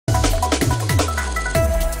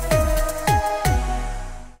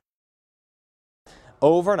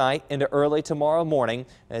overnight into early tomorrow morning.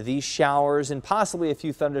 These showers and possibly a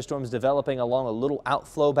few thunderstorms developing along a little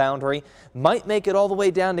outflow boundary might make it all the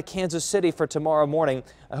way down to Kansas City for tomorrow morning.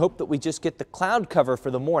 I hope that we just get the cloud cover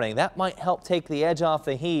for the morning. That might help take the edge off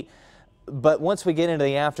the heat. But once we get into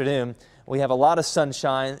the afternoon, we have a lot of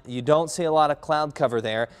sunshine. You don't see a lot of cloud cover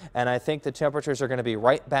there, and I think the temperatures are going to be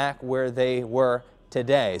right back where they were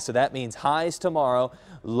today. So that means highs tomorrow,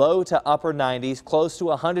 low to upper 90s, close to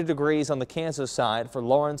 100 degrees on the Kansas side for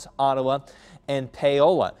Lawrence, Ottawa, and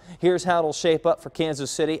Paola. Here's how it'll shape up for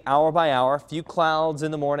Kansas City hour by hour. Few clouds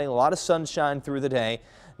in the morning, a lot of sunshine through the day.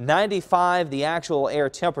 95 the actual air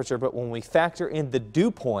temperature, but when we factor in the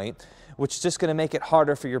dew point, which is just going to make it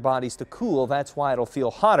harder for your bodies to cool, that's why it'll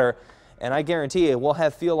feel hotter. And I guarantee you we'll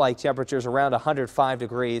have feel-like temperatures around 105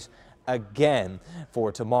 degrees again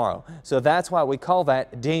for tomorrow. So that's why we call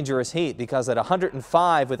that dangerous heat, because at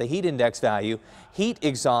 105 with a heat index value, heat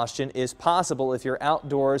exhaustion is possible if you're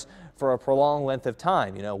outdoors for a prolonged length of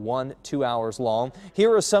time, 1-2 hours long.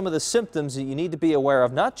 Here are some of the symptoms that you need to be aware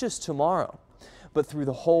of, not just tomorrow, but through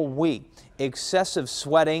the whole week. Excessive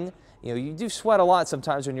sweating. You do sweat a lot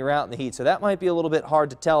sometimes when you're out in the heat, so that might be a little bit hard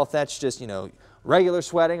to tell if that's just, regular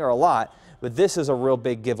sweating or a lot. But this is a real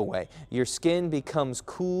big giveaway. Your skin becomes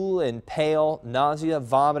cool and pale, nausea,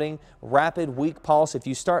 vomiting, rapid, weak pulse. If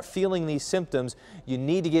you start feeling these symptoms, you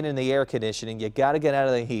need to get in the air conditioning. You got to get out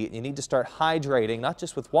of the heat. You need to start hydrating, not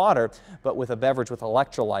just with water, but with a beverage with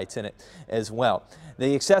electrolytes in it as well.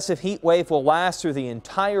 The excessive heat wave will last through the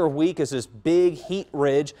entire week as this big heat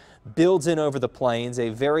ridge builds in over the plains, a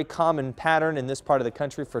very common pattern in this part of the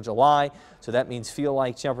country for July. So that means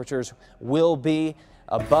feel-like temperatures will be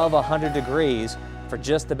above 100 degrees for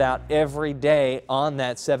just about every day on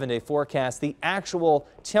that 7-day forecast. The actual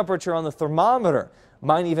temperature on the thermometer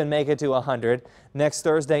might even make it to 100 next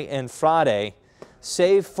Thursday and Friday.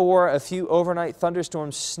 Save for a few overnight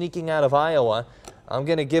thunderstorms sneaking out of Iowa, I'm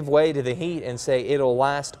going to give way to the heat and say it'll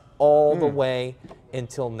last all the way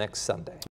until next Sunday.